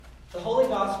The Holy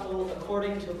Gospel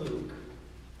according to Luke.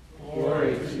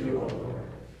 Glory to you, O Lord.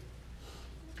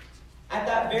 At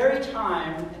that very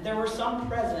time, there were some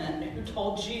present who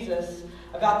told Jesus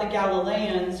about the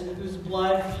Galileans whose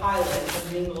blood Pilate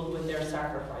had mingled with their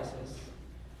sacrifices.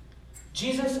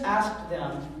 Jesus asked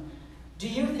them, "Do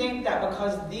you think that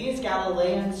because these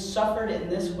Galileans suffered in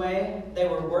this way, they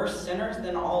were worse sinners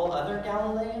than all other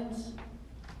Galileans?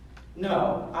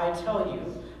 No, I tell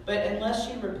you, but unless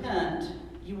you repent,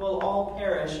 you will all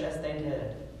perish as they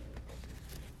did.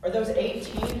 Are those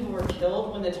 18 who were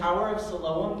killed when the Tower of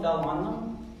Siloam fell on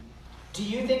them? Do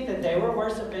you think that they were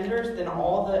worse offenders than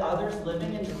all the others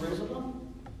living in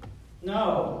Jerusalem?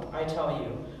 No, I tell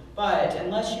you, but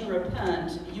unless you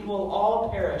repent, you will all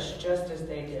perish just as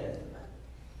they did."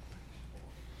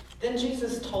 Then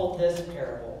Jesus told this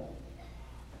parable.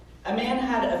 A man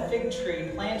had a fig tree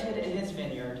planted in his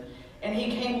vineyard, and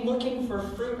he came looking for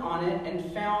fruit on it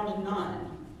and found none.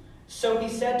 So he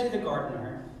said to the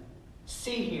gardener,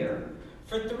 "See here,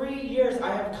 for 3 years I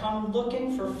have come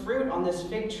looking for fruit on this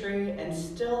fig tree, and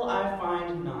still I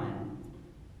find none.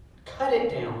 Cut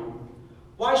it down.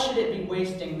 Why should it be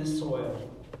wasting the soil?"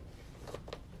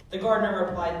 The gardener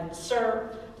replied,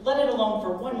 "Sir, let it alone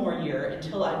for 1 more year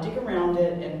until I dig around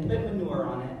it and put manure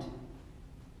on it.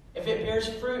 If it bears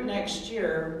fruit next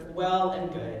year, well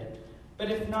and good. But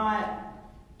if not,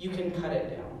 you can cut it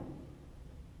down."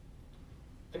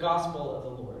 The Gospel of the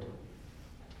Lord.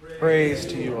 Praise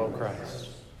to you, O Christ.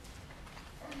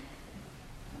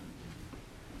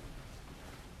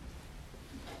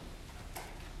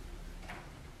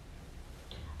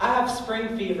 I have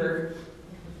spring fever.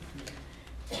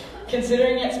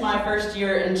 Considering it's my first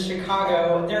year in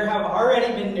Chicago, there have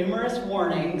already been numerous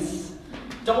warnings.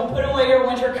 Don't put away your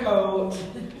winter coat.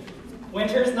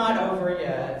 Winter's not over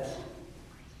yet.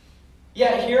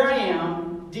 Yet here I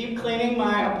am, deep cleaning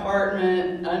my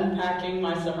apartment, unpacking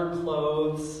my summer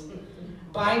clothes,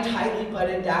 buying tightly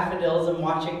budded daffodils and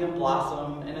watching them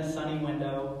blossom in a sunny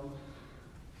window.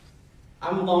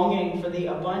 I'm longing for the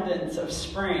abundance of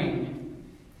spring.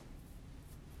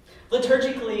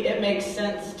 Liturgically, it makes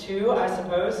sense too, I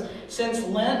suppose, since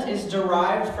Lent is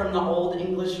derived from the Old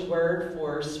English word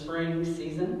for spring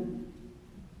season.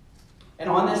 And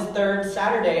on this third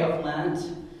Saturday of Lent,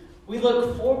 we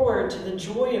look forward to the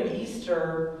joy of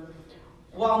Easter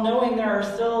while knowing there are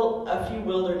still a few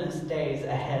wilderness days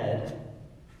ahead.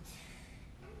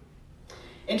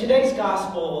 In today's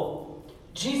gospel,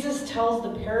 Jesus tells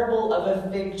the parable of a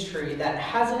fig tree that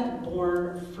hasn't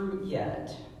borne fruit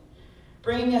yet,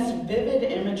 bringing us vivid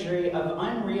imagery of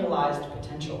unrealized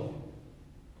potential.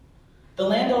 The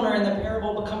landowner in the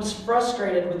parable becomes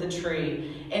frustrated with the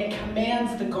tree and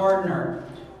commands the gardener,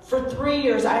 "For 3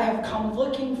 years I have come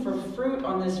looking for fruit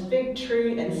on this fig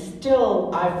tree, and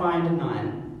still I find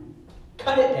none.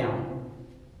 Cut it down."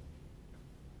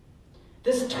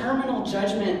 This terminal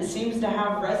judgment seems to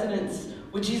have resonance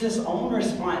with Jesus' own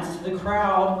response to the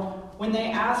crowd when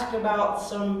they asked about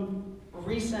some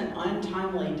recent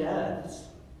untimely deaths.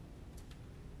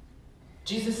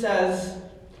 Jesus says,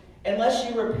 "Unless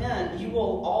you repent, you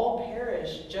will all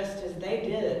perish just as they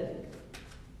did."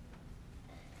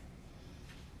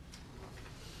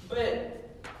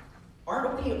 But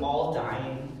aren't we all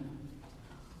dying?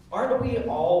 Aren't we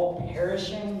all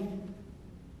perishing?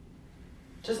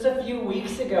 Just a few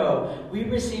weeks ago, we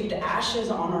received ashes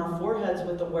on our foreheads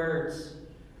with the words,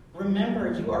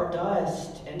 "Remember, you are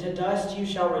dust, and to dust you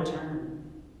shall return."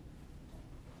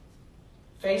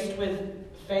 Faced with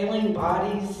failing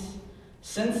bodies,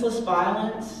 senseless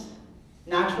violence,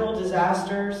 natural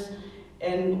disasters,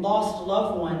 and lost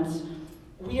loved ones,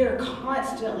 we are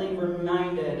constantly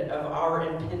reminded of our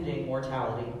impending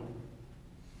mortality,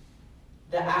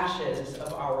 the ashes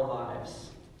of our lives.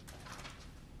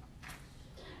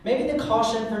 Maybe the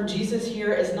caution from Jesus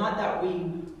here is not that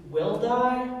we will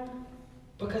die,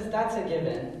 because that's a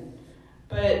given,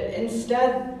 but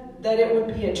instead that it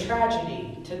would be a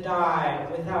tragedy to die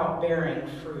without bearing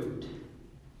fruit.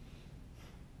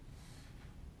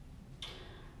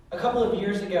 A couple of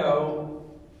years ago,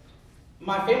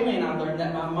 my family and I learned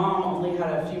that my mom only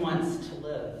had a few months to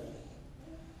live.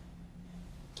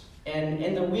 And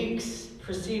in the weeks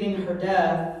preceding her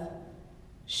death,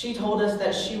 she told us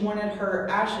that she wanted her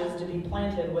ashes to be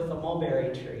planted with a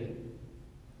mulberry tree.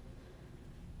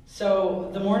 So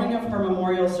the morning of her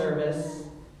memorial service,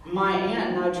 my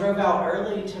aunt and I drove out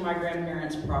early to my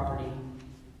grandparents' property.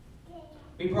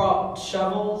 We brought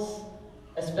shovels,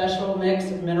 a special mix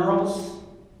of minerals,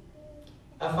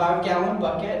 a 5-gallon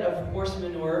bucket of horse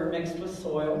manure mixed with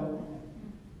soil,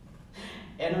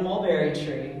 and a mulberry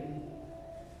tree.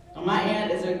 My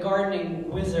aunt is a gardening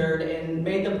wizard and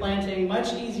made the planting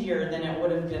much easier than it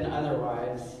would have been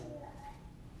otherwise.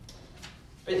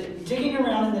 But digging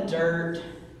around in the dirt,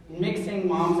 mixing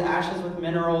Mom's ashes with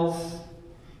minerals,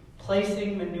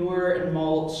 placing manure and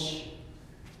mulch,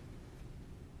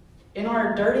 in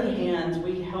our dirty hands,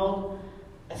 we held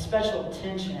a special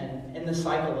tension in the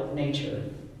cycle of nature,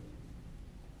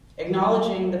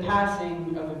 acknowledging the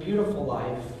passing of a beautiful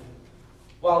life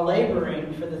while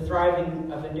laboring for the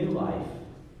thriving of a new life,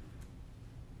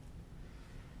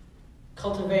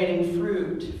 cultivating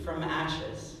fruit from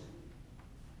ashes.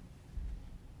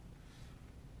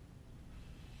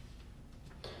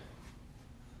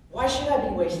 Why should I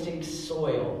be wasting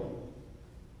soil?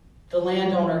 The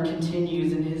landowner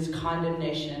continues in his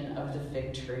condemnation of the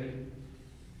fig tree.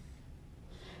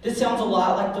 This sounds a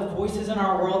lot like the voices in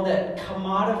our world that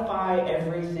commodify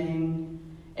everything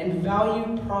and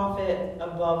value profit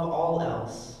above all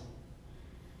else.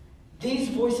 These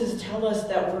voices tell us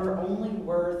that we're only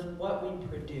worth what we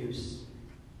produce.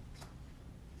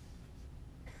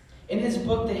 In his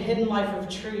book, The Hidden Life of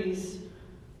Trees,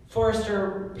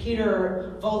 forester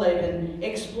Peter Wohlleben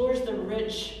explores the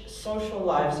rich social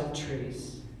lives of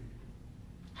trees,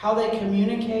 how they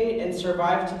communicate and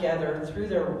survive together through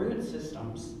their root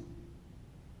systems.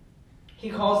 He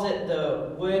calls it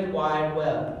the wood wide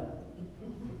web.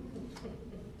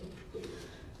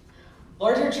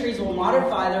 Larger trees will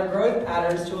modify their growth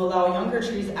patterns to allow younger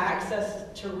trees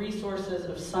access to resources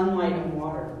of sunlight and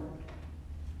water.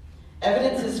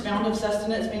 Evidence is found of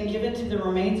sustenance being given to the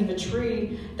remains of a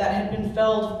tree that had been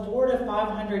felled 400 to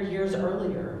 500 years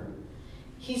earlier.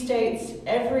 He states,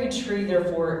 every tree,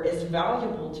 therefore, is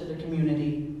valuable to the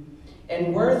community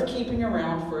and worth keeping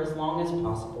around for as long as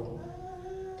possible.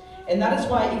 And that is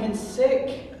why even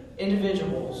sick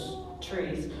individuals,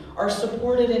 trees, are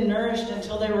supported and nourished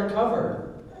until they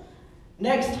recover.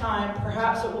 Next time,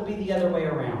 perhaps it will be the other way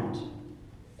around,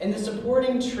 and the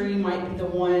supporting tree might be the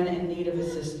one in need of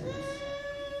assistance.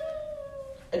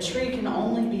 A tree can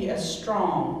only be as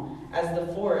strong as the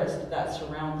forest that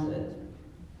surrounds it.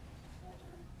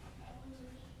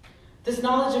 This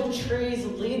knowledge of trees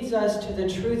leads us to the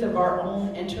truth of our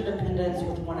own interdependence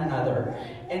with one another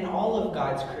and all of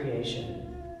God's creation.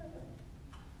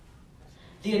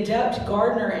 The adept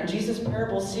gardener in Jesus'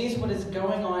 parable sees what is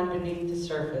going on beneath the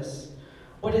surface,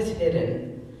 what is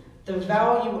hidden, the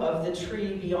value of the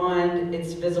tree beyond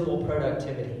its visible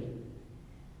productivity,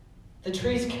 the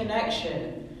tree's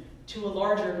connection to a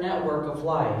larger network of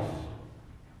life.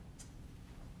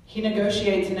 He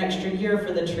negotiates an extra year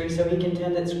for the tree so he can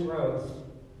tend its growth,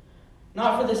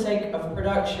 not for the sake of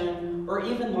production or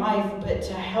even life, but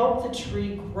to help the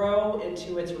tree grow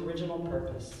into its original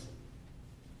purpose,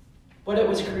 what it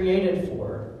was created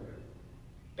for,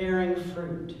 bearing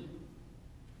fruit.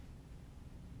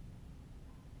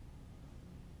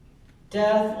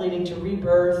 Death leading to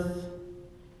rebirth,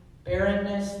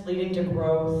 barrenness leading to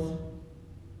growth.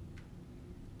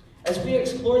 As we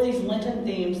explore these Lenten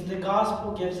themes, the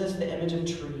gospel gives us the image of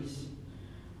trees,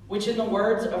 which in the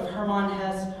words of Hermann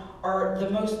Hesse are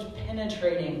the most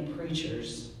penetrating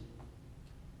preachers.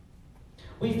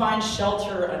 We find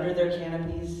shelter under their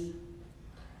canopies,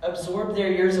 absorb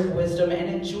their years of wisdom, and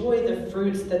enjoy the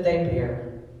fruits that they bear.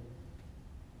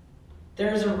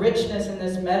 There is a richness in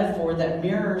this metaphor that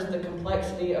mirrors the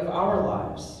complexity of our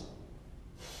lives.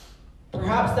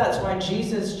 Perhaps that's why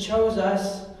Jesus chose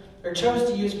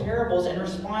to use parables in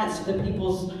response to the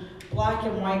people's black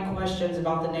and white questions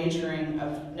about the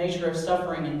nature of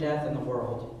suffering and death in the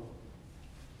world.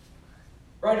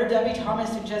 Writer Debbie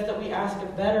Thomas suggests that we ask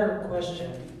a better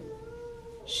question.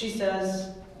 She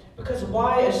says, because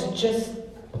why is just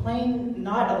plain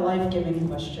not a life-giving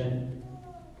question.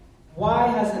 Why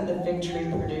hasn't the fig tree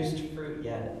produced fruit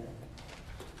yet?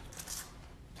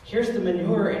 Here's the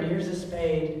manure and here's a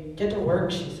spade. Get to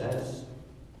work, she says.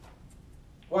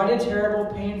 Why do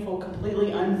terrible, painful,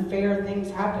 completely unfair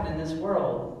things happen in this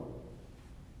world?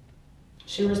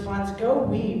 She responds, go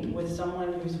weep with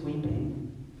someone who's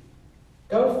weeping.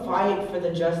 Go fight for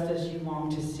the justice you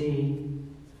long to see.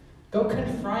 Go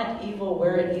confront evil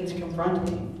where it needs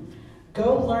confronting.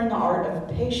 Go learn the art of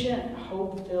patient,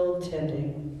 hope-filled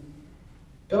tending.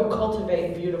 Go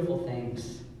cultivate beautiful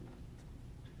things.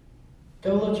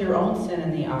 Go look your own sin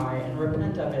in the eye and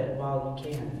repent of it while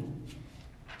you can.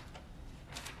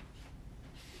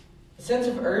 A sense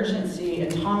of urgency in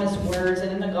Thomas' words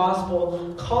and in the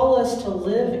gospel call us to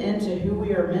live into who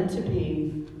we are meant to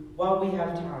be while we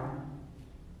have time,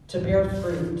 to bear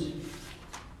fruit.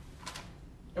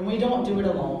 And we don't do it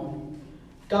alone.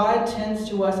 God tends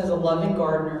to us as a loving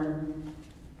gardener.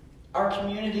 Our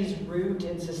communities root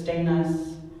and sustain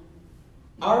us.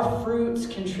 Our fruits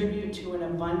contribute to an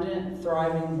abundant,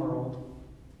 thriving world.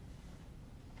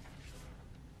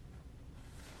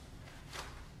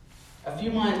 A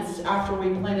few months after we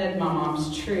planted my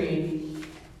mom's tree,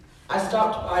 I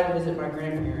stopped by to visit my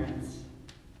grandparents.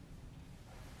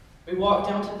 We walked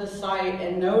down to the site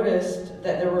and noticed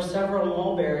that there were several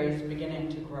mulberries beginning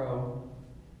to grow.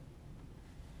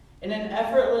 In an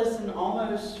effortless and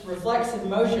almost reflexive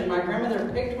motion, my grandmother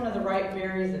picked one of the ripe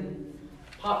berries and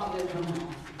popped it in her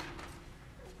mouth.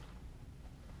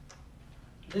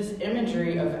 This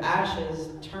imagery of ashes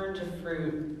turned to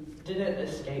fruit didn't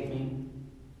escape me.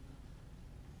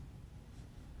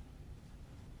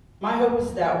 My hope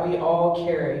is that we all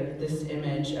carry this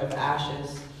image of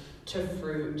ashes to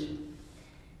fruit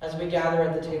as we gather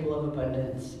at the table of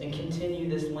abundance and continue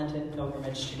this Lenten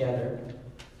pilgrimage together,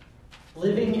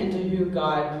 living into who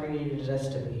God created us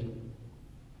to be.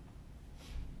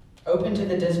 Open to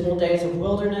the dismal days of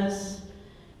wilderness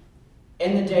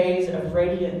and the days of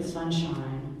radiant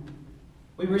sunshine,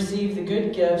 we receive the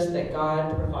good gifts that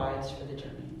God provides for the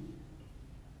journey.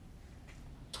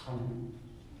 Amen.